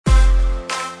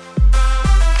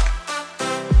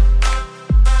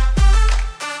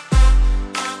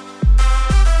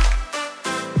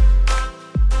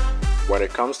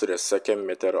comes to the second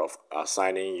method of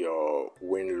assigning your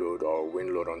wind load or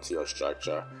wind load onto your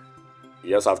structure,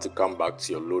 you just have to come back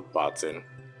to your load pattern.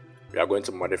 We are going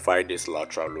to modify this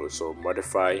lateral load. So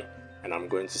modify, and I'm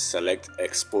going to select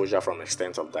exposure from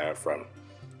extent of diaphragm.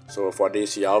 So for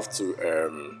this, you have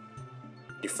to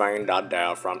define that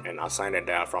diaphragm and assign a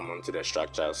diaphragm onto the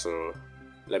structure. So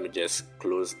let me just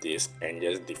close this and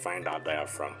just define that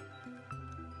diaphragm.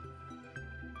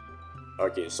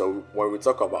 Okay, so when we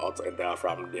talk about a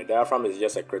diaphragm, the diaphragm is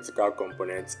just a critical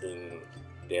component in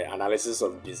the analysis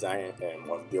of design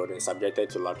of buildings subjected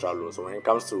to lateral loads. So when it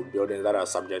comes to buildings that are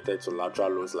subjected to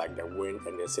lateral loads like the wind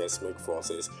and the seismic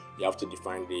forces, you have to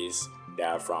define this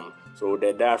diaphragm. So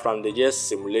the diaphragm, they just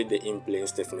simulate the in-plane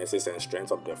stiffnesses and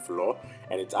strength of the floor,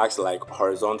 and it acts like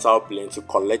horizontal plane to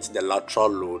collect the lateral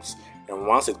loads. And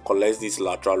once it collects these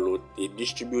lateral loads, it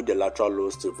distributes the lateral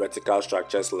loads to vertical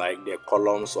structures like the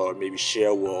columns or maybe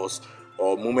shear walls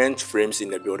or movement frames in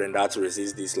the building that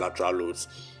resist these lateral loads.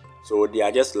 So they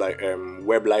are just like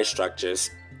web-like structures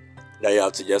that you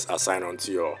have to just assign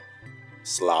onto your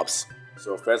slabs.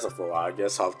 So first of all, I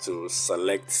just have to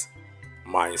select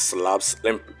my slabs.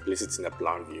 Let me place it in the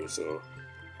plan view. So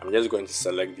I'm just going to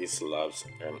select these slabs,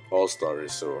 all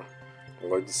stories. So I'm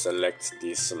going to select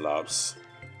these slabs.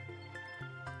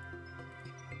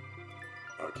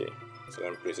 Okay, so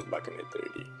let me place it back in the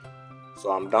 3D.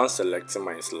 So I'm done selecting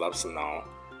my slabs now,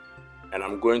 and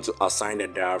I'm going to assign the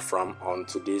diaphragm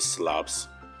onto these slabs.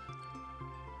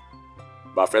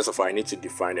 But first of all, I need to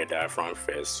define the diaphragm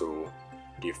first. So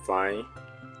define,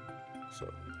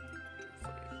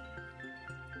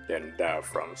 then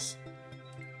diaphragms.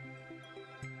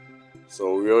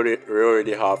 So we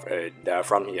already have a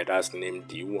diaphragm here that's named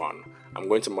D1. I'm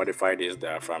going to modify this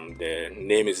diaphragm. The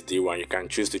name is D1. You can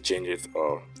choose to change it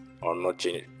or not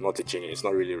change it. Not to change it, it's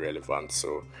not really relevant.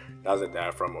 So that's the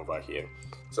diaphragm over here.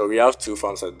 So we have two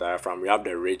forms of diaphragm. We have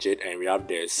the rigid and we have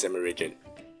the semi-rigid.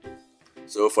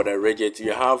 So for the rigid,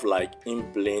 you have like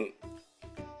infinite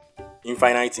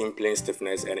in-plane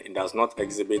stiffness, and it does not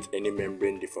exhibit any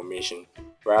membrane deformation.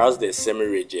 Whereas the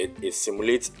semi-rigid, it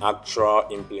simulates actual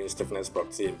in-plane stiffness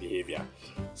property and behavior.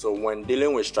 So when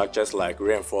dealing with structures like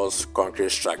reinforced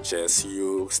concrete structures,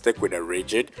 you stick with the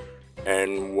rigid.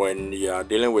 And when you are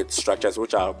dealing with structures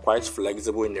which are quite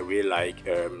flexible in a way like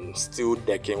steel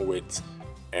decking with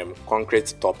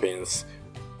concrete toppings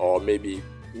or maybe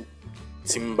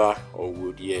timber or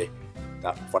wood,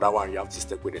 for that one you have to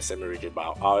stick with the semi-rigid,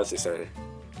 but ours is a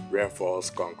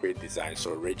reinforced concrete design,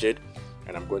 so rigid.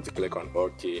 And I'm going to click on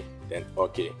OK, then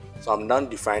OK. So I'm done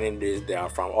defining this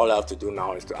diaphragm. All I have to do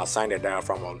now is to assign the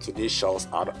diaphragm onto these shells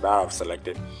that I've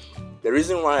selected. The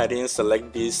reason why I didn't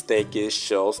select these staircase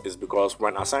shells is because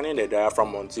when assigning the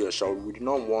diaphragm onto your shell, we do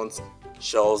not want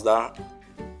shells that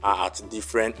are at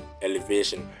different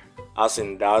elevation. As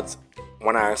in that,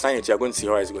 when I assign it, you're going to see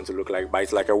how it's going to look like, but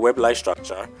it's like a web-like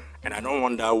structure, and I don't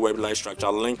want that web-like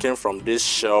structure linking from this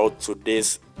shell to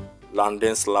this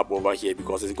landing slab over here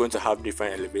because it's going to have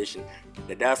different elevation.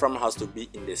 The diaphragm has to be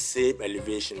in the same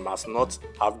elevation, must not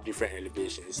have different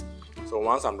elevations. So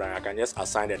once I'm done, I can just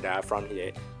assign the diaphragm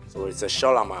here. So it's a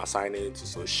shell I'm assigning it to,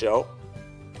 so shell,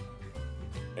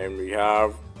 and we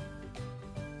have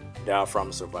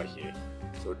diaphragms over here.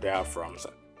 So diaphragms.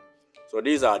 So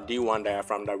these are D1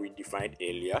 diaphragm that we defined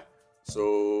earlier.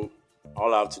 So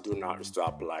all I have to do now is to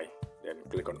apply, then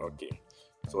click on OK.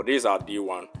 So these are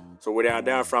D1. So with our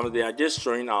diaphragms, they are just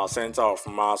showing our center of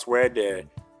mass, where the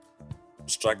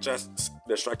structure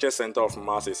center of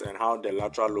mass is, and how the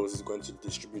lateral loads is going to be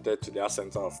distributed to their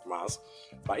center of mass.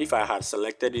 But if I had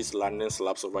selected these landing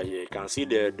slabs over here, you can see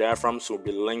the diaphragms will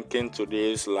be linking to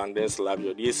this landing slab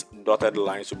here. These dotted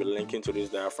lines will be linking to this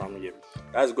diaphragm here.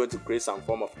 That's going to create some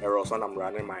form of errors when I'm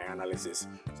running my analysis.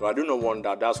 So I do not want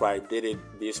that. That's why I did it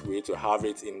this way, to have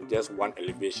it in just one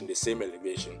elevation, the same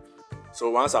elevation. So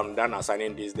once I'm done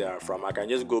assigning this diaphragm, I can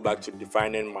just go back to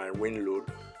defining my wind load.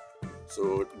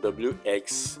 So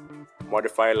WX,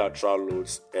 modify lateral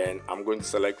loads, and I'm going to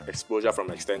select exposure from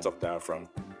extent of diaphragm.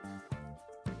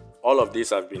 All of these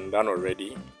have been done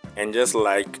already, and just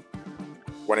like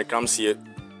when it comes here,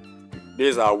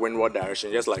 these are windward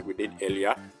direction, just like we did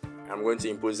earlier. I'm going to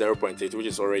input 0.8, which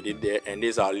is already there, and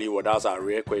these are leeward, that's our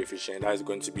rear coefficient, that is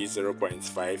going to be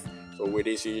 0.5. So with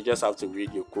this, you just have to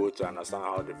read your code to understand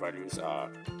how the values are.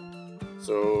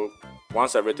 So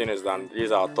once everything is done,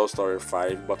 these are top story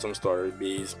 5, bottom story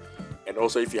base. And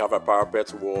also, if you have a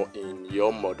parapet wall in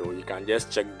your model, you can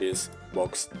just check this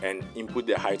box and input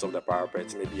the height of the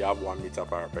parapet. Maybe you have 1 meter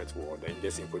parapet wall, then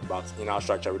just input. But in our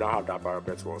structure, we don't have that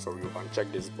parapet wall, so you can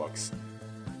check this box.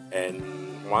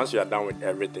 And once you are done with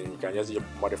everything, you can just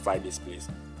modify this place.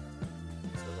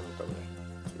 So let me come here.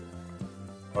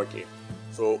 Okay,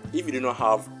 so if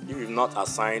you've not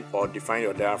assigned or defined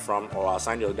your diaphragm or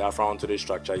assigned your diaphragm to the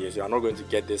structure, yes, you are not going to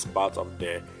get this part of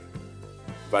the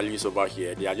values over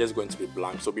here. They are just going to be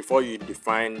blank. So before you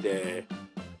define the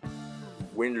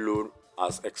wind load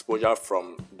as exposure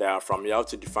from diaphragm, you have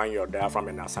to define your diaphragm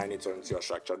and assign it into your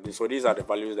structure. So these are the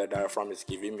values that diaphragm is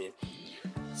giving me.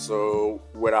 So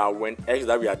with our wind X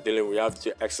that we are dealing with,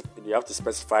 you have to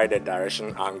specify the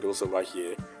direction angles over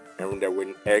here, and the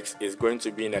wind X is going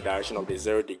to be in the direction of the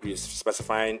 0 degrees,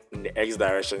 specifying in the X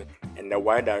direction, and the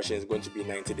Y direction is going to be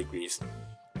 90 degrees.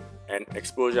 And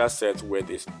exposure set width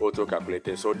is auto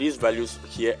calculated. So these values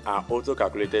here are auto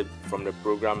calculated from the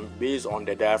program based on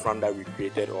the diaphragm that we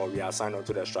created or we assigned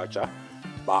onto the structure.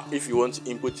 But if you want to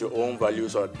input your own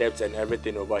values or depth and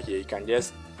everything over here, you can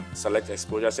just select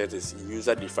exposure set is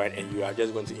user defined, and you are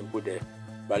just going to input the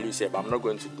values here. But I'm not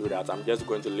going to do that. I'm just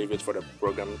going to leave it for the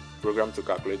program to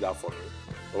calculate that for me.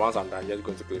 So once I'm done, I'm just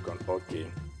going to click on OK.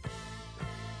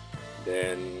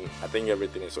 Then I think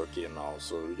everything is okay now,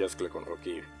 so we just click on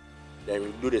OK. Then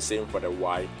we do the same for the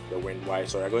Y, the wind Y.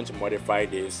 So we're going to modify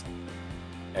this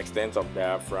extent of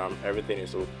diaphragm. Everything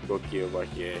is okay over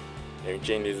here. Then we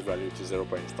change this value to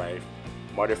 0.5.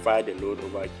 Modify the load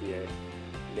over here.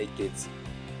 Make it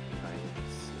 90.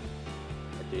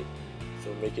 Okay,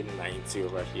 so make it 90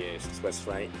 over here,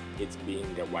 specifying it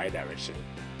being the Y direction.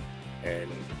 And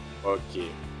okay,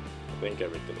 I think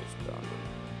everything is done.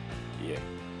 Yeah.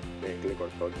 Then click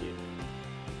on OK.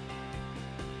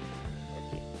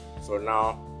 So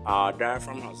now our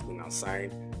diaphragm has been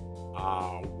assigned.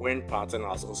 Our wind pattern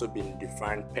has also been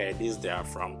defined per this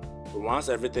diaphragm. So once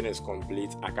everything is complete,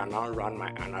 I can now run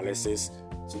my analysis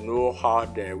to know how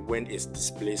the wind is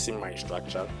displacing my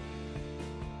structure.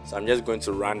 So I'm just going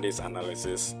to run this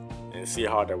analysis and see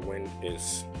how the wind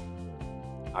is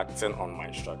acting on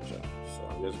my structure. So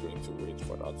I'm just going to wait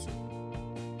for that to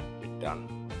be done.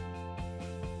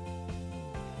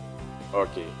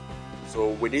 Okay.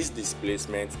 So with this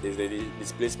displacement, is the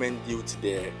displacement due to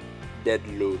the dead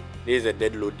load. There is a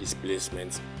dead load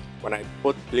displacement. When I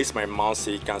place my mouse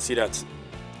here, you can see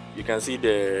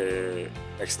the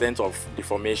extent of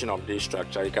deformation of this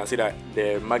structure. You can see that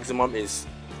the maximum is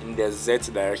in the Z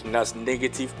direction. That's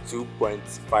negative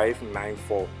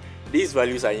 2.594. These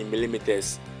values are in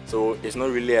millimeters, so it's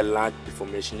not really a large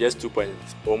deformation, just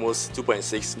almost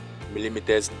 2.6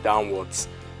 millimeters downwards.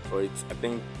 So I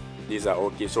think these are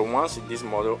okay. So once this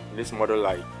model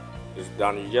like is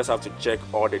done, you just have to check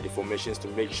all the deformations to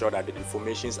make sure that the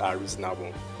deformations are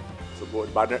reasonable. So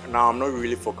but now I'm not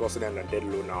really focusing on the dead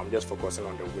load. Now I'm just focusing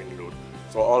on the wind load.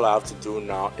 So all I have to do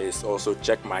now is also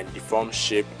check my deformed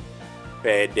shape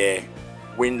per the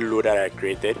wind load that I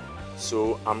created.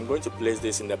 So I'm going to place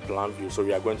this in the plan view, so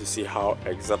we are going to see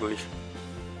exactly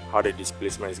how the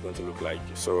displacement is going to look like.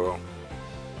 So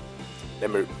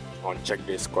let me uncheck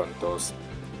these contours,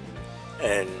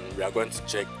 and we are going to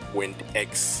check wind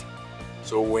X.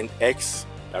 So wind X,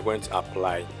 we are going to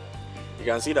apply. You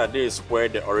can see that this is where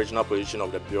the original position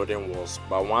of the building was,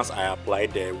 but once I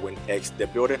applied the wind X, the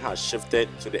building has shifted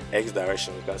to the X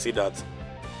direction. You can see that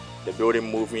the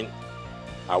building moving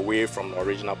away from the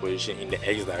original position in the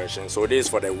X direction. So this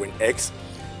is for the wind X.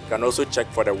 You can also check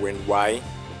for the wind Y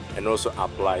and also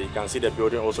apply. You can see the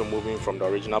building also moving from the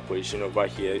original position over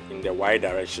here in the Y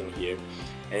direction here.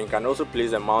 And you can also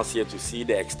place the mouse here to see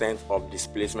the extent of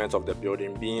displacement of the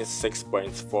building being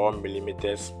 6.4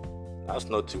 millimeters. That's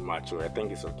not too much, so I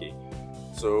think it's okay.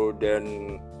 So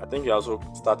then I think you also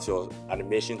start your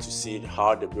animation to see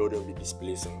how the building will be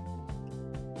displacing.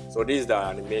 So this is the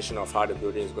animation of how the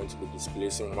building is going to be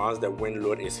displacing once the wind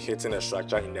load is hitting the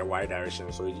structure in the Y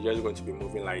direction. So it's just going to be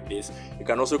moving like this. You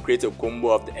can also create a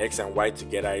combo of the X and Y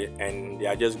together, and they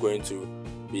are just going to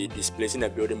be displacing the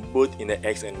building both in the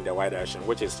X and in the Y direction,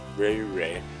 which is very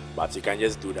rare, but you can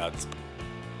just do that.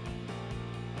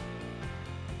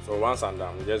 So once I'm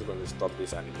done, I'm just going to stop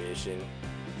this animation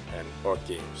and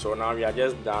okay. So now we are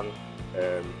just done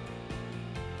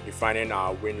defining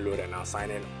our wind load and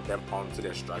assigning them onto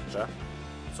the structure.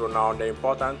 So now the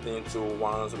important thing to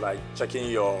once like checking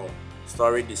your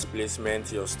story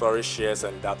displacement, your story shares,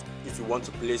 and that if you want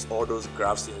to place all those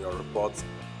graphs in your report,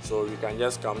 so you can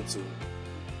just come to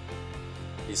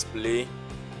display,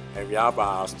 and we have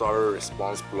our story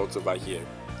response plot over here.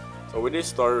 So with this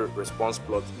story response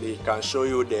plot, they can show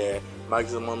you the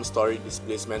maximum story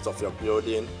displacement of your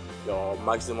building, your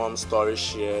maximum story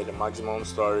share, the maximum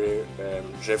story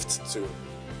drift too.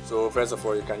 So first of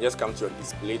all, you can just come to your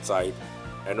display type,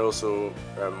 and also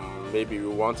maybe we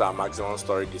want our maximum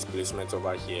story displacement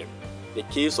over here. The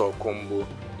case or combo, you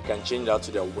can change that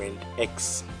to the wind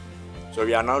X. So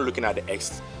we are now looking at the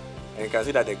X and you can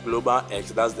see that the global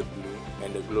X, that's the blue,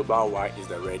 and the global Y is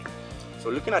the red. So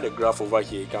looking at the graph over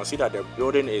here, you can see that the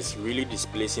building is really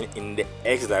displacing in the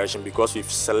X direction because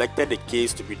we've selected the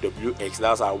case to be WX,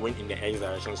 that's our wind in the X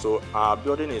direction. So our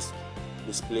building is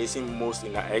displacing most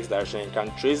in the X direction. You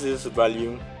can trace this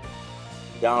value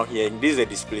down here. This is the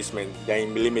displacement, they're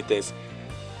in millimeters.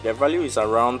 The value is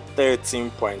around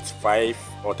 13.5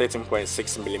 or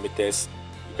 13.6 millimeters.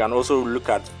 You can also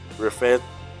refer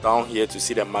down here to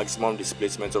see the maximum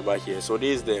displacement over here. So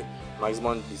this is the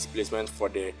maximum displacement for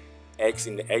the X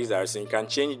in the X direction. You can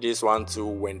change this one to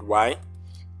wind Y.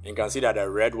 You can see that the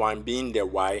red one being the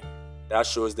Y, that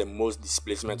shows the most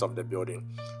displacement of the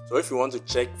building. So if you want to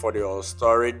check for your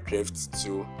storage drift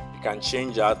too, you can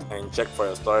change that and check for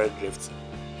your storage drift,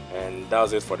 and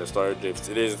that's it for the storage drift.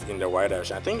 It is in the Y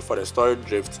direction. I think for the storage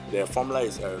drift, the formula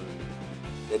is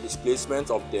the displacement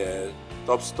of the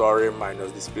top story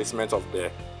minus displacement of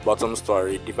the bottom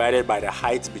story divided by the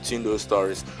height between those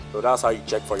stories. So that's how you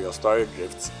check for your storage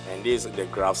drifts. And these are the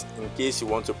graphs. In case you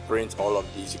want to print all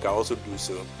of these, you can also do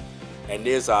so. And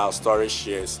these are storage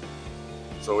shears.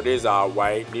 So these are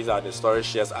the storage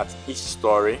shears at each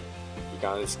story. You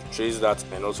can trace that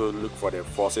and also look for the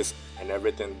forces and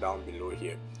everything down below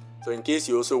here. So in case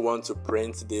you also want to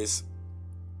print this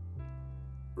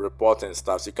report and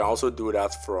stuff, you can also do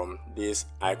that from these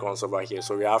icons over here.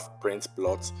 So we have print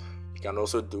plots. You can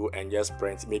also do and just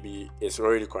print. Maybe it's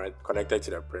already connected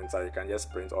to the printer. You can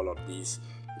just print all of these.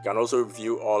 You can also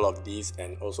view all of these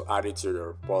and also add it to your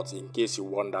report in case you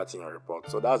want that in your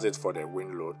report. So that's it for the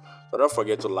wind load. So don't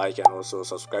forget to like and also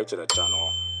subscribe to the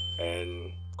channel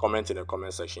and comment in the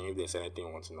comment section if there's anything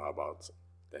you want to know about.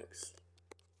 Thanks.